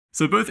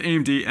So both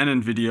AMD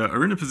and Nvidia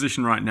are in a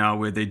position right now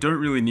where they don't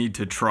really need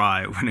to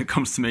try when it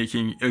comes to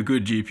making a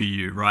good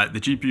GPU, right? The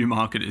GPU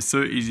market is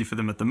so easy for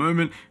them at the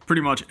moment,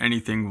 pretty much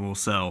anything will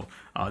sell.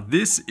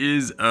 This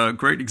is a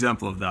great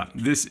example of that.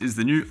 This is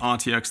the new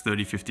RTX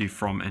 3050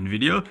 from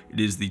Nvidia. It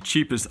is the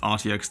cheapest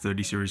RTX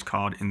 30 series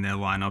card in their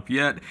lineup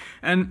yet.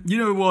 And you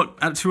know what?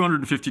 At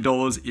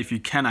 $250, if you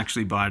can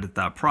actually buy it at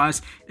that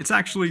price, it's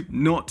actually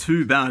not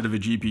too bad of a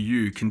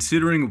GPU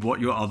considering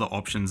what your other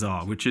options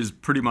are, which is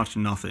pretty much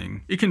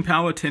nothing. It can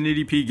power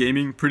 1080p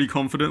gaming pretty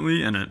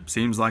confidently, and it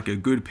seems like a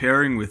good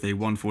pairing with a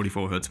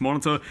 144Hz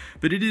monitor,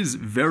 but it is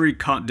very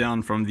cut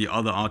down from the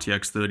other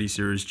RTX 30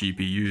 series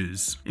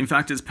GPUs. In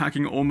fact, it's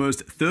packing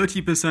almost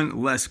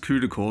 30% less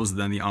CUDA cores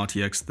than the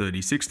RTX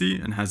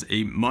 3060 and has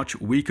a much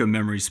weaker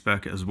memory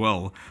spec as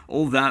well.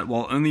 All that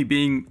while only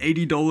being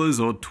 $80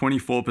 or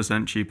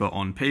 24% cheaper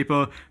on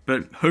paper,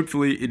 but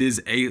hopefully it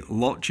is a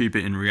lot cheaper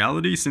in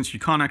reality since you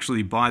can't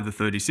actually buy the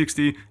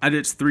 3060 at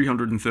its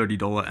 $330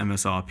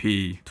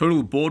 MSRP.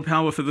 Total board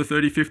power for the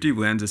 3050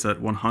 lands us at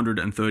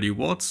 130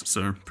 watts,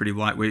 so pretty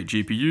lightweight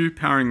GPU.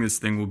 Powering this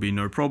thing will be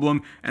no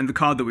problem, and the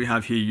card that we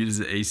have here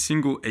uses a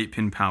single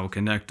 8-pin power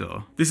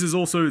connector. This is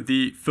also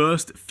the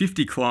first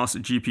 50 class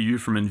GPU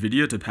from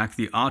Nvidia to pack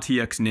the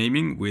RTX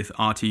naming with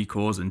RT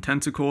cores and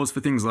tensor cores for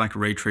things like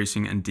ray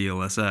tracing and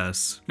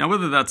DLSS. Now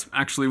whether that's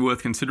actually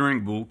worth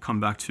considering we'll come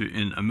back to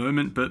in a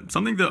moment, but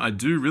something that I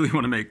do really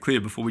want to make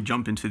clear before we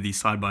jump into the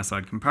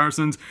side-by-side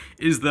comparisons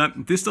is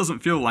that this doesn't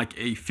feel like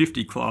a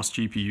 50 class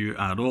GPU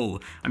at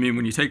all. I mean,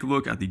 when you take a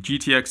look at the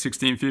GTX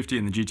 1650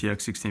 and the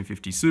GTX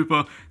 1650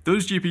 Super,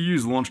 those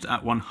GPUs launched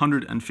at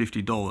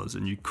 $150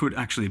 and you could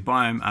actually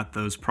buy them at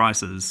those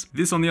prices.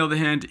 This on the other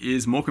hand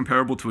is more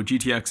comparable to a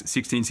GTX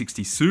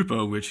 1660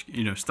 Super, which,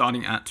 you know,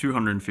 starting at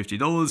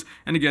 $250,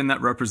 and again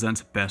that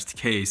represents best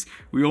case.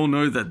 We all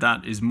know that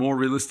that is more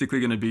realistically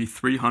going to be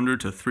 $300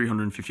 to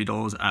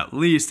 $350 at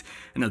least,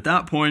 and at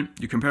that point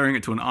you're comparing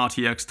it to an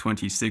RTX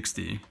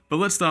 2060. But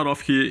let's start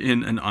off here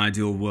in an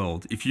ideal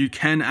world. If you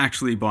can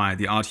actually buy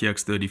the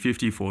RTX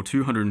 3050 for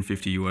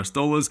 $250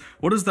 US,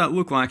 what does that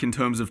look like in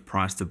terms of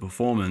price to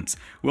performance?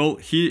 Well,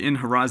 here in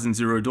Horizon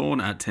Zero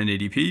Dawn at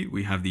 1080p,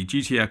 we have the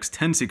GTX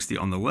 1060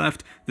 on the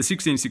left, the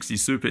 1660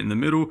 Super in the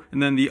middle,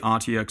 and then the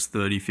RTX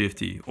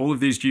 3050. All of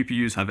these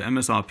GPUs have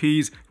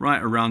MSRPs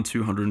right around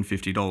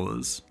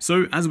 $250.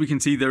 So as we can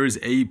see, there is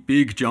a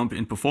big jump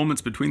in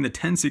performance between the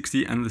 1060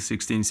 and the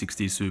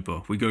 1660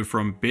 Super. We go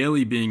from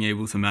barely being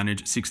able to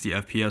manage 60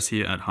 FPS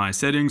here at high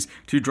settings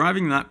to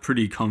driving that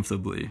pretty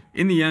comfortably.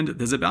 In the end,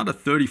 there's about a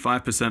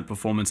 35%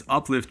 performance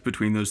uplift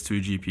between those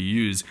two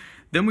GPUs.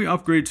 Then we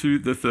upgrade to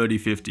the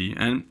 3050,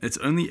 and it's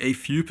only a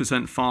few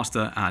percent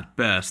faster at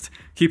best.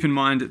 Keep in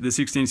mind, the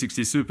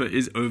 1660 Super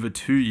is over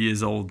 2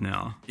 years old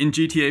now. In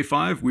GTA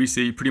 5, we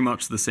see pretty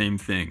much the same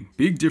thing.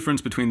 Big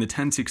difference between the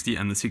 1060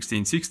 and the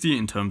 1660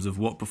 in terms of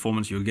what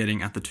performance you're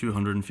getting at the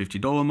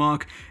 $250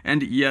 mark,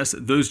 and yes,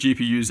 those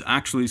GPUs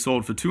actually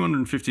sold for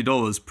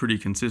 $250 pretty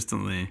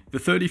consistently. The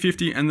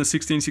 3050 and the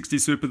 1660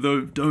 Super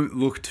though don't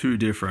look too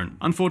different.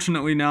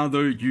 Unfortunately now though,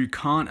 you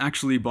can't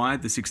actually buy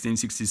the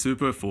 1660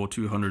 Super for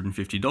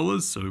 $250.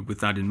 So with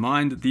that in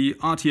mind, the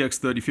RTX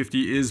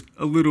 3050 is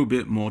a little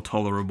bit more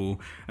tolerable.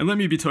 And let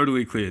me be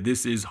totally clear,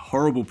 this is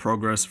horrible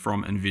progress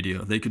from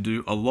Nvidia. They could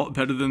do a lot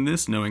better than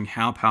this, knowing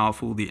how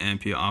powerful the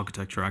Ampere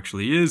architecture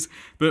actually is,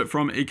 but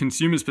from a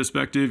consumer's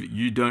perspective,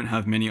 you don't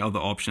have many other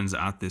options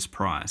at this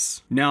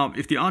price. Now,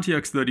 if the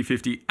RTX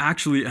 3050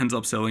 actually ends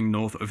up selling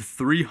north of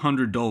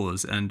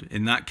 $300, and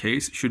in that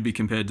case should be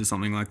compared to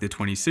something like the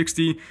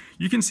 2060,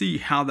 you can see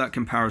how that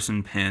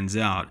comparison pans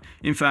out.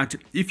 In fact,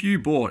 if you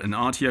bought an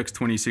RTX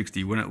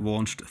 2060 when it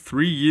launched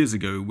 3 years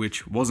ago,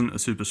 which wasn't a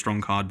super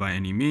strong card by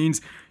any means,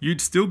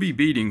 you'd still be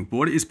beating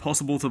what is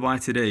possible to buy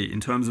today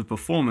in terms of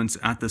performance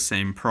at the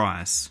same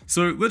price.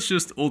 So let's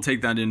just all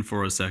take that in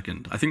for a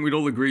second. I think we'd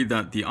all agree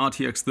that the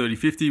RTX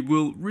 3050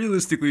 will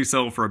realistically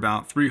sell for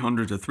about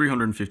 $300 to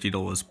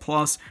 $350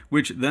 plus,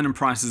 which then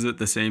prices it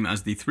the same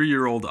as the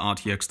 3-year-old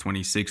RTX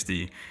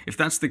 2060. If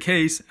that's the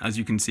case, as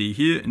you can see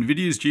here,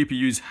 Nvidia's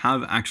GPUs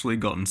have actually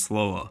gotten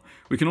slower.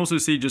 We can also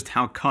see just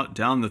how cut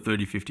down the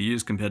 3050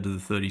 is compared to the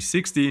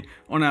 3060.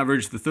 On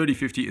average, the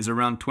 3050 is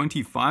around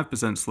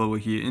 25% slower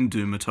here in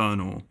Doom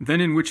Eternal.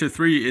 Then in Witcher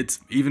 3,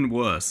 it's even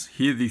worse.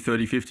 Here the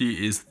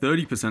 3050 is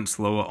 30%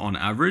 slower on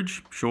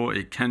average. Sure,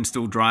 it can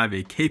still drive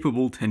a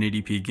capable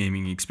 1080p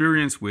gaming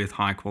experience with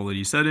high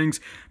quality settings,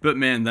 but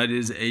man, that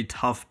is a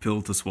tough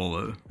pill to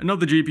swallow.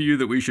 Another GPU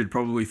that we should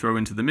probably throw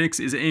into the mix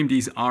is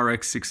AMD's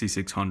RX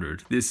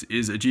 6600. This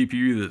is a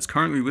GPU that's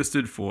currently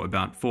listed for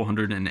about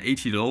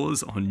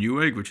 $480 on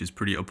Newegg, which is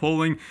pretty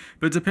appalling,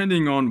 but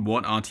depending on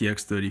what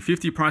RTX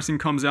 3050 pricing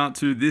comes out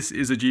to, this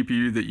is a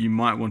GPU that you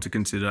might want to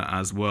consider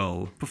as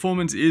well.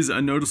 Performance is a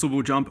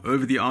noticeable jump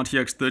over the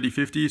RTX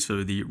 3050,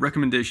 so the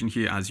recommendation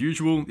here as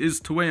usual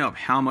is to weigh up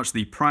how much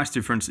the price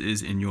difference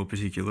is in your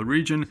particular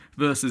region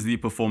versus the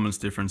performance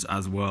difference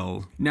as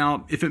well.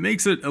 Now, if it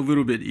makes it a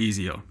little bit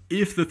easier,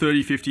 if the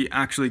 3050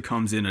 actually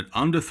comes in at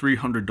under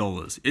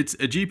 $300, it's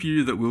a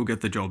GPU that will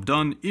get the job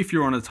done if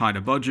you're on a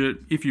tighter budget,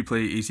 if you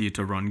play easier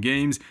to run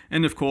games,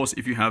 and of course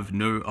if you have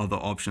no other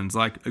options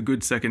like a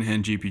good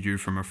secondhand GPU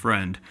from a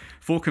friend.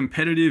 For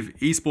competitive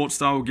esports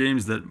style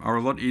games that are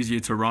a lot easier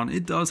to run,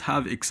 it does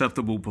have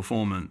acceptable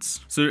performance.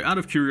 So out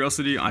of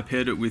curiosity, I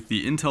paired it with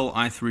the Intel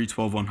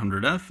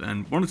i3-12100F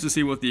and wanted to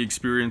see what the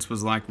experience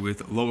was like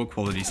with lower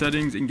quality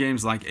settings in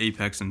games like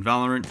Apex and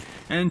Valorant,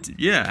 and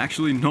yeah,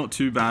 actually not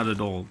too bad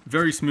at all.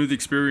 Very smooth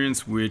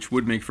experience, which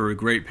would make for a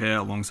great pair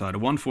alongside a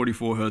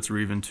 144Hz or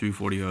even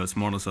 240Hz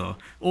monitor.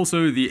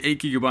 Also, the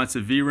 8GB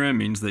of VRAM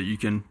means that you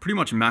can pretty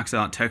much max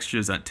out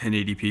textures at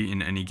 1080p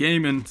in any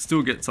game and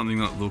still get something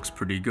that looks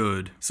pretty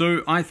good.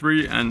 So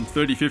i3 and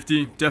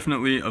 3050,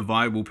 definitely a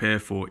viable pair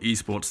for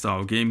esports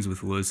style games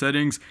with low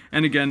settings,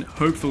 and again,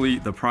 hopefully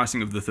the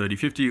pricing of the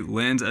 3050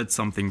 lands at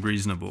something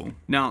reasonable.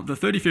 Now, the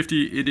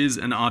 3050, it is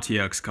an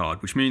RTX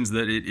card, which means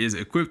that it is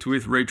equipped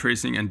with ray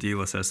tracing and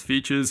DLSS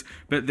features,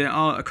 but there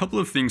are a couple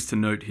of things to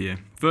note here.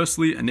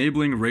 Firstly,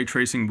 enabling ray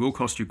tracing will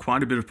cost you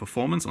quite a bit of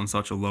performance on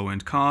such a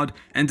low-end card,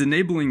 and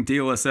enabling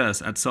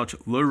DLSS at such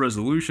low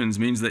resolutions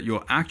means that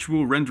your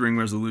actual rendering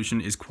resolution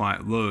is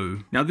quite low.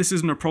 Now, this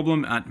isn't a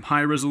problem at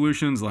high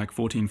resolutions like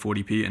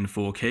 1440p and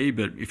 4K,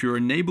 but if you're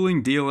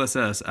enabling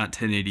DLSS at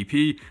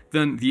 1080p,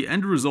 then the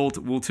end result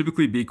will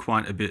typically be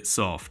quite a bit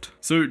soft.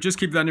 So just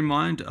keep that in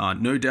mind.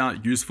 No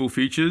doubt useful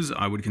features.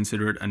 I would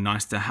consider it a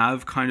nice to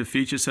have kind of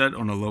feature set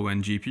on a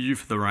low-end GPU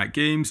for the right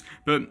games,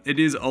 but it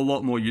is a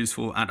lot more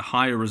useful at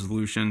higher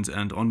resolutions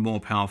and on more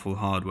powerful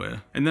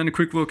hardware. And then a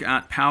quick look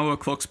at power,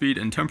 clock speed,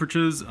 and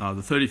temperatures. The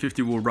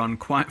 3050 will run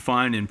quite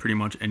fine in pretty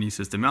much any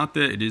system out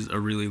there. It is a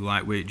really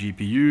lightweight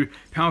GPU.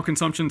 Power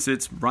consumption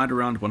sits right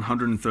around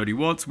 130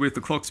 watts with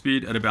the clock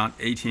speed at about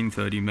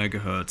 1830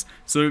 megahertz.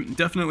 So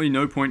definitely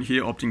no point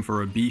here opting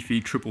for a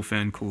beefy triple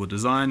fan cooler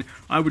design.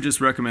 I would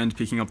just recommend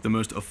picking up the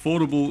most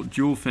affordable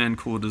dual fan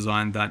cooler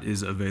design that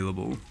is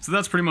available. So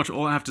that's pretty much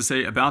all I have to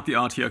say about the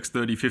RTX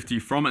 3050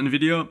 from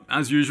Nvidia.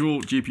 As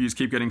usual, GPUs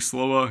keep getting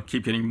slower,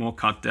 keep getting more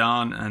cut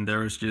down, and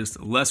there is just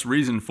less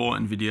reason for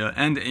Nvidia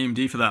and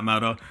AMD for that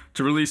matter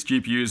to release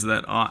GPUs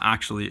that are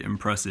actually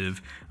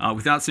impressive.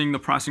 Without seeing the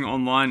pricing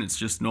online, it's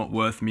just not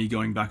worth me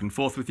going back and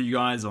forth with you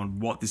guys on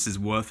what this is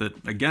worth it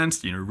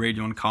against. You know,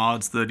 Radeon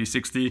cards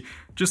 3060,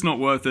 just not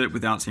worth it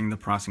without seeing the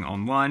pricing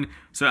online.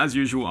 So as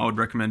usual, I would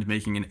recommend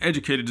making an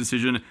educated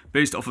decision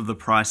based off of the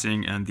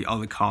pricing and the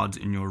other cards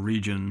in your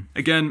region.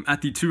 Again,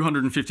 at the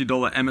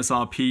 $250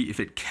 MSRP, if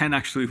it can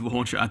actually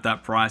launch at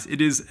that price,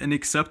 it is an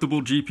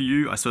acceptable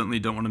GPU. I certainly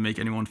don't want to make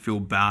anyone feel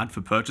bad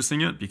for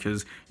purchasing it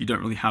because you don't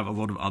really have a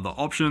lot of other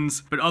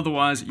options. But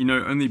otherwise, you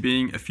know, only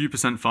being a few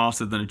percent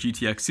faster than a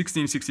GTX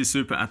 1660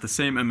 Super at the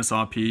same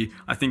MSRP,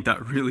 I think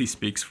that really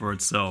speaks for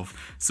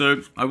itself.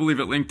 So I will leave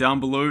it linked down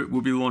below.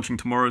 We'll be launching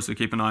tomorrow, so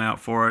keep an eye out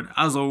for it.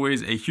 As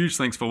always, a huge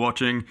thanks for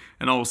watching,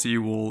 and I will see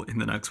you all in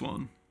the next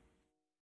one.